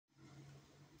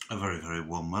A very, very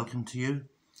warm welcome to you.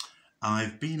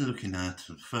 I've been looking at,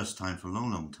 for the first time for a long,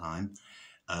 long time,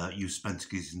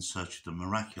 Ouspensky's In Search of the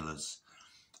Miraculous,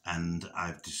 and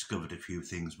I've discovered a few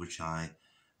things which I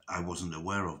wasn't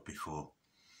aware of before.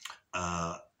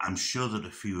 I'm sure that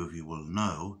a few of you will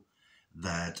know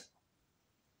that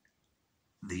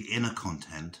the inner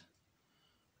content,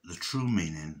 the true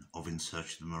meaning of In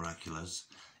Search of the Miraculous,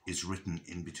 is written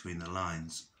in between the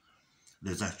lines.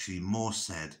 There's actually more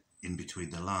said in between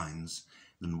the lines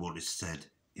than what is said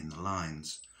in the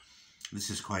lines. This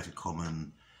is quite a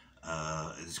common,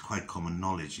 it's quite common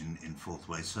knowledge in fourth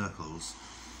way circles,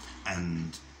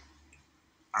 and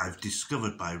I've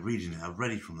discovered by reading it, I've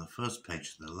read it from the first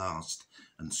page to the last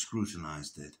and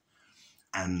scrutinized it,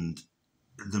 and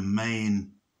the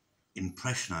main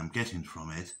impression I'm getting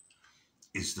from it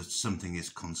is that something is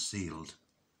concealed,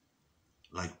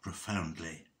 like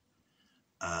profoundly.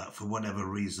 For whatever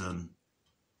reason,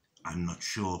 I'm not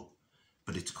sure,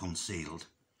 but it's concealed.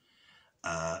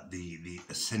 The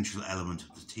essential element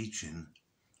of the teaching,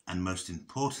 and most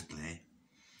importantly,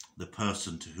 the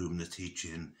person to whom the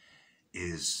teaching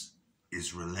is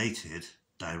related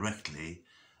directly,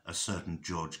 a certain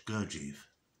George Gurdjieff.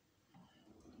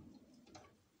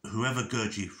 Whoever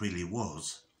Gurdjieff really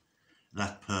was,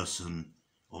 that person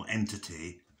or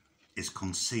entity is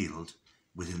concealed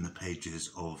within the pages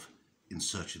of In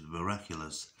Search of the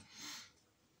Miraculous.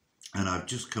 And I've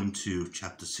just come to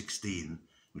chapter 16,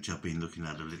 which I've been looking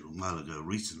at a little while ago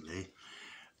recently,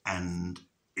 and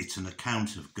it's an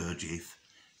account of Gurdjieff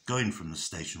going from the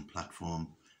station platform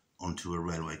onto a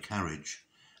railway carriage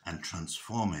and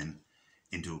transforming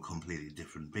into a completely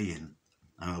different being.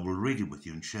 And I will read it with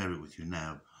you and share it with you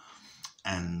now.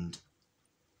 And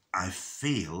I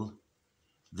feel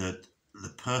that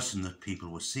the person that people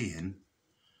were seeing,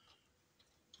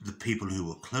 the people who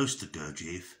were close to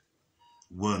Gurdjieff,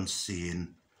 weren't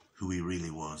seeing who he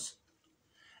really was.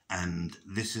 And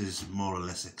this is more or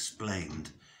less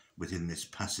explained within this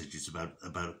passage. It's about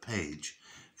a page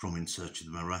from In Search of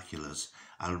the Miraculous.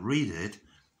 I'll read it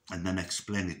and then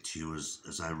explain it to you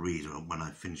as I read, or when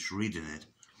I finish reading it.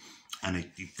 And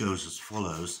it goes as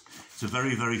follows. It's a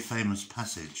very, very famous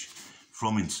passage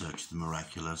from In Search of the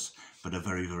Miraculous, but a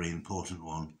very, very important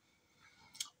one.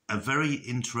 A very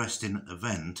interesting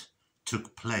event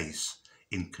took place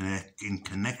in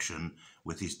connection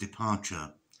with his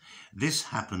departure. This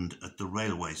happened at the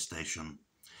railway station.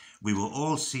 We were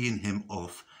all seeing him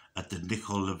off at the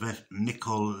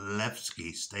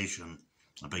Nikolevsky station.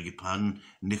 I beg your pardon,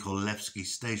 Nikolevsky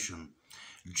station.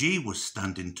 G was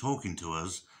standing talking to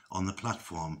us on the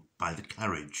platform by the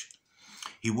carriage.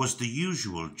 He was the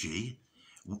usual G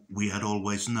we had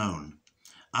always known.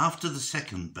 After the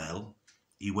second bell,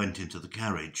 he went into the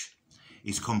carriage.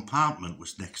 His compartment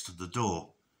was next to the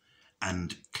door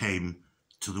and came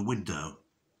to the window.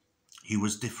 He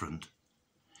was different.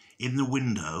 In the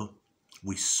window,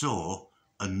 we saw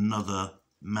another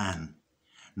man,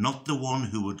 not the one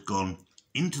who had gone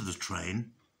into the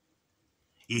train.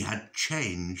 He had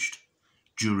changed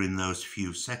during those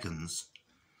few seconds.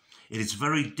 It is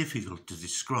very difficult to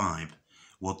describe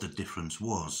what the difference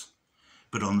was,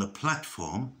 but on the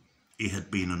platform, he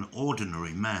had been an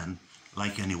ordinary man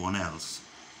like anyone else,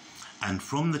 and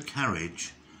from the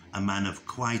carriage, a man of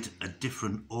quite a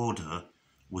different order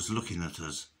was looking at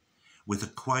us, with a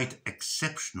quite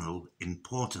exceptional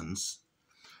importance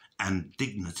and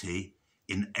dignity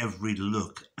in every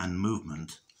look and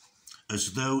movement,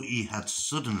 as though he had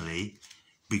suddenly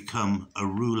become a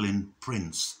ruling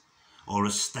prince or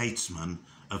a statesman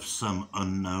of some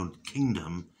unknown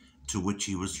kingdom to which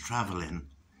he was travelling,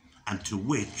 and to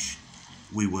which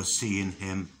we were seeing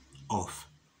him off.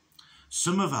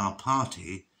 Some of our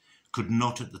party could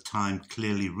not at the time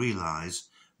clearly realise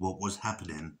what was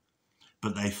happening,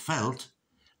 but they felt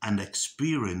and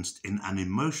experienced in an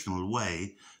emotional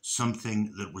way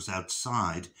something that was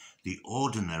outside the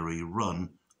ordinary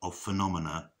run of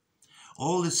phenomena.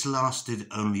 All this lasted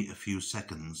only a few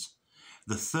seconds.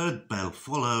 The third bell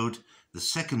followed, the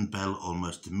second bell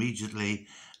almost immediately,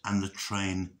 and the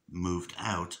train moved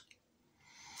out.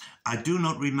 I do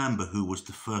not remember who was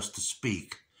the first to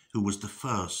speak, of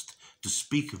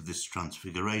this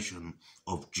transfiguration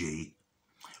of G.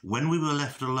 When we were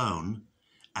left alone,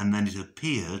 and then it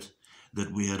appeared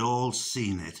that we had all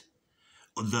seen it,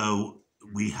 though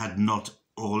we had not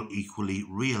all equally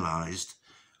realised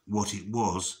what it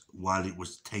was while it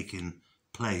was taking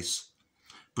place,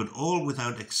 but all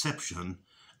without exception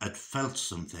had felt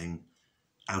something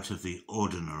out of the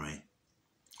ordinary.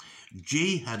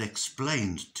 G had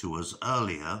explained to us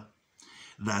earlier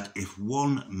that if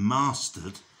one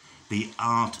mastered the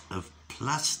art of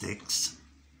plastics,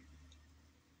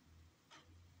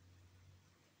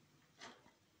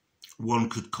 one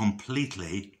could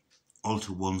completely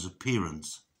alter one's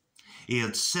appearance. He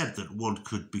had said that one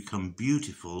could become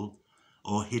beautiful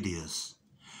or hideous.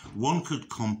 One could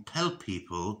compel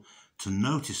people to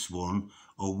notice one,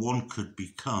 or one could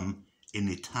become, in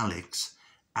italics,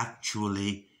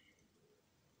 actually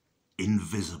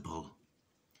invisible.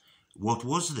 What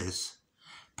was this?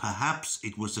 Perhaps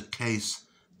it was a case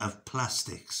of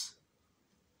plastics.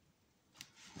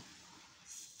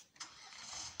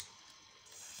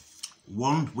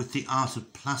 One with the art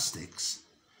of plastics,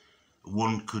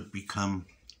 one could become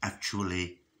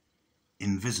actually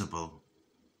invisible.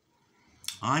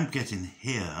 I'm getting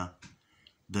here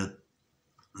that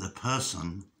the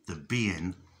person, the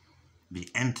being, the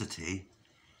entity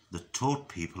that taught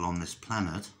people on this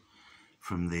planet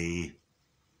from the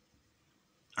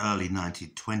early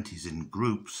 1920s in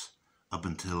groups up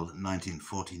until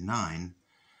 1949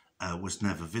 was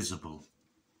never visible.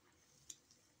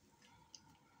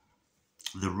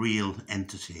 The real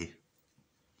entity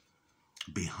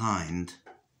behind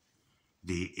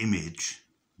the image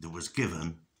that was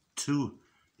given to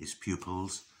his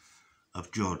pupils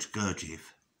of George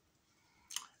Gurdjieff.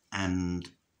 And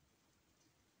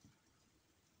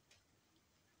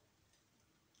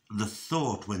the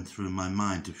thought went through my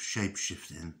mind of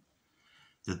shape-shifting,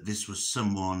 that this was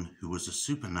someone who was a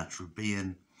supernatural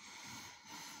being.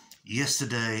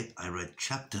 Yesterday I read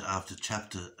chapter after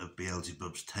chapter of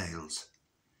Beelzebub's Tales,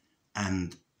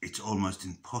 and it's almost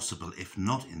impossible, if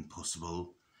not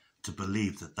impossible, to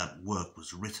believe that that work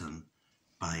was written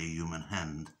by a human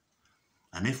hand.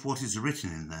 And if what is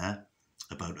written in there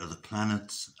about other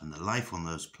planets and the life on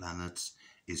those planets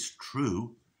is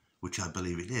true, which I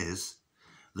believe it is,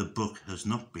 the book has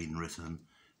not been written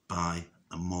by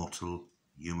a mortal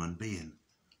human being.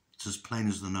 It's as plain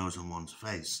as the nose on one's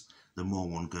face, the more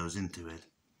one goes into it.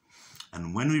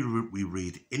 And when we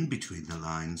read in between the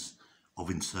lines of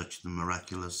In Search of the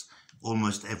Miraculous,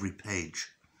 almost every page,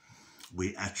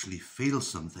 we actually feel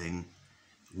something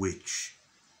which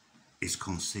is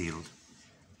concealed.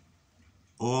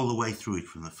 All the way through it,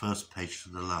 from the first page to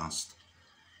the last,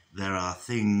 there are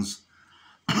things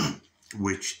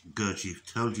which Gurdjieff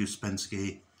told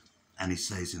Ouspensky, and he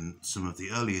says in some of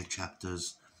the earlier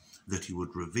chapters that he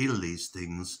would reveal these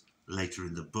things later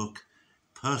in the book,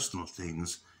 personal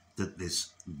things that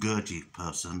this Gurdjieff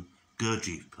person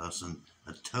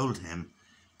had told him,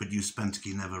 but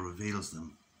Ouspensky never reveals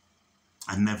them,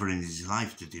 and never in his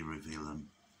life did he reveal them.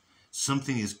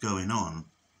 Something is going on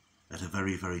at a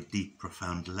very, very deep,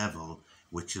 profound level,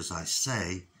 which, as I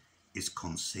say, is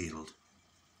concealed.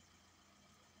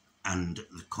 And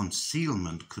the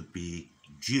concealment could be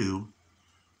due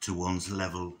to one's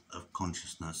level of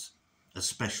consciousness,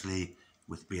 especially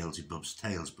with Beelzebub's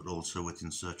Tales, but also with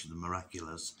In Search of the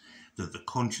Miraculous, that the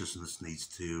consciousness needs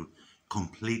to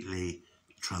completely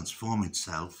transform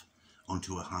itself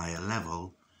onto a higher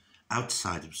level,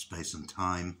 outside of space and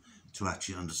time, to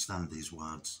actually understand these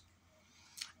words.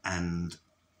 And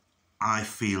I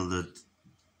feel that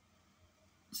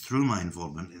through my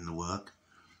involvement in the work,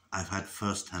 I've had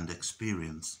first-hand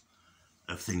experience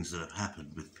of things that have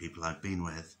happened with people I've been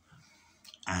with,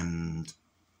 and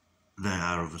they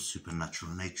are of a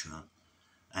supernatural nature.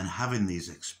 And having these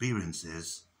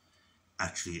experiences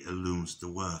actually illumines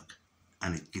the work,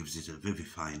 and it gives it a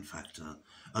vivifying factor.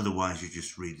 Otherwise, you're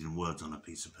just reading words on a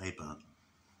piece of paper,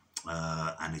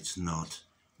 and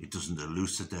it doesn't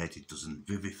elucidate, it doesn't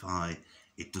vivify,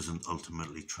 it doesn't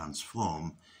ultimately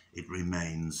transform. It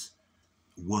remains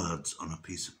words on a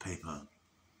piece of paper.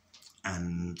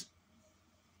 And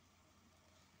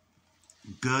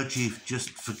Gurdjieff,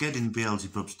 just forgetting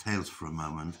Beelzebub's Tales for a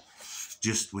moment,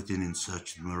 just within In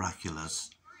Search of the Miraculous,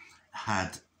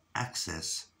 had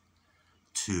access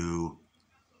to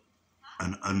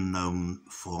an unknown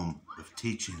form of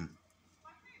teaching,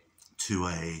 to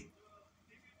a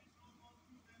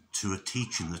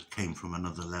teaching that came from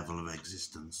another level of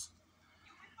existence.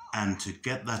 And to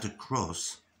get that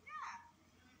across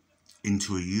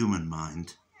into a human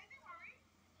mind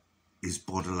is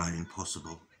borderline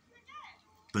impossible.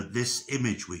 But this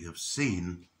image we have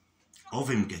seen of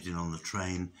him getting on the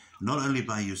train, not only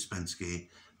by Ouspensky,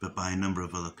 but by a number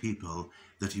of other people,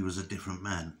 that he was a different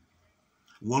man.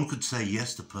 One could say,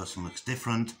 yes, the person looks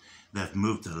different, they've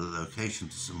moved their location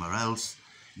to somewhere else,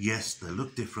 yes, they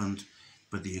look different,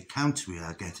 but the account we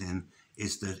are getting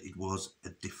is that it was a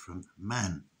different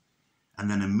man. And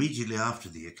then immediately after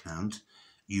the account,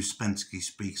 Ouspensky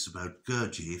speaks about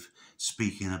Gurdjieff,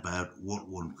 speaking about what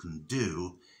one can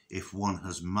do if one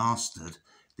has mastered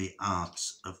the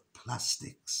arts of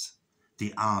plastics.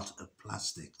 The art of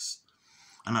plastics.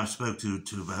 And I've spoken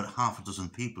to about half a dozen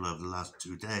people over the last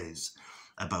 2 days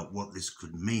about what this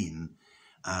could mean,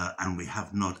 and we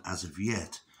have not, as of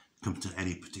yet, come to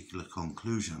any particular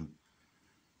conclusion.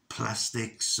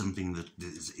 Plastic, something that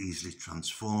is easily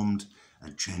transformed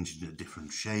and changed into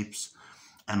different shapes.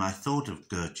 And I thought of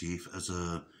Gurdjieff as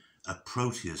a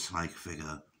Proteus-like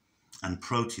figure. And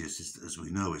Proteus, as we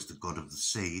know, is the god of the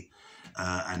sea,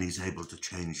 and he's able to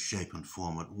change shape and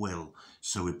form at will.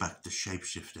 So we're back to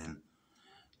shape-shifting.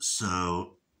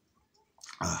 So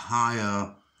a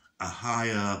higher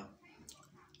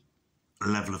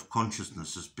level of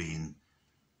consciousness has been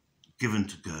given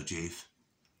to Gurdjieff,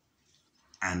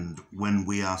 and when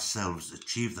we ourselves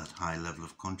achieve that high level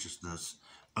of consciousness,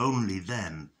 only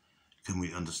then can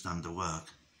we understand the work.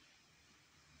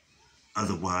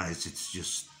 Otherwise,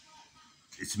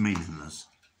 it's meaningless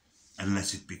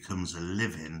unless it becomes a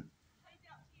living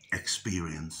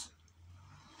experience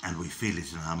and we feel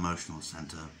it in our emotional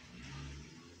centre.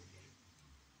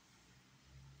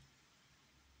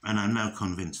 And I'm now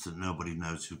convinced that nobody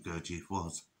knows who Gurdjieff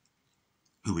was,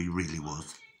 who he really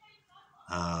was.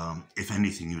 If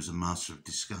anything, he was a master of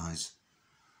disguise,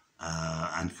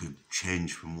 and could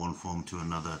change from one form to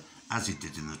another, as he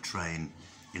did in the train,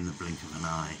 in the blink of an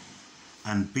eye.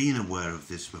 And being aware of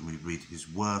this when we read his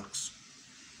works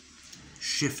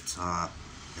shifts our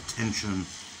attention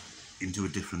into a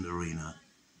different arena,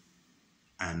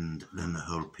 and then the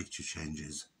whole picture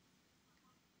changes.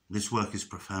 This work is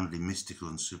profoundly mystical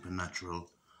and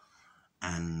supernatural,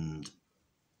 and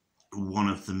one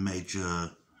of the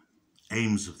major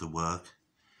aims of the work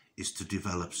is to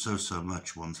develop so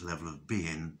much one's level of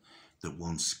being that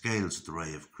one scales the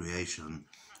ray of creation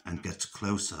and gets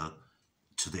closer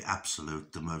to the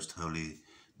absolute, the most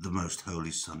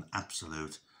holy Son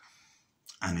absolute,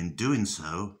 and in doing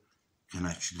so can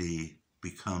actually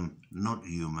become not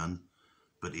human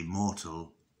but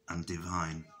immortal and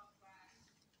divine.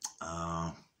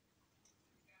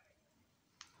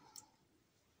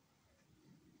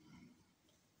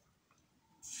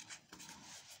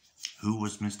 Who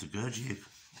was Mr. Gurdjieff?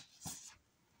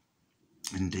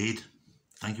 Indeed.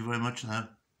 Thank you very much now.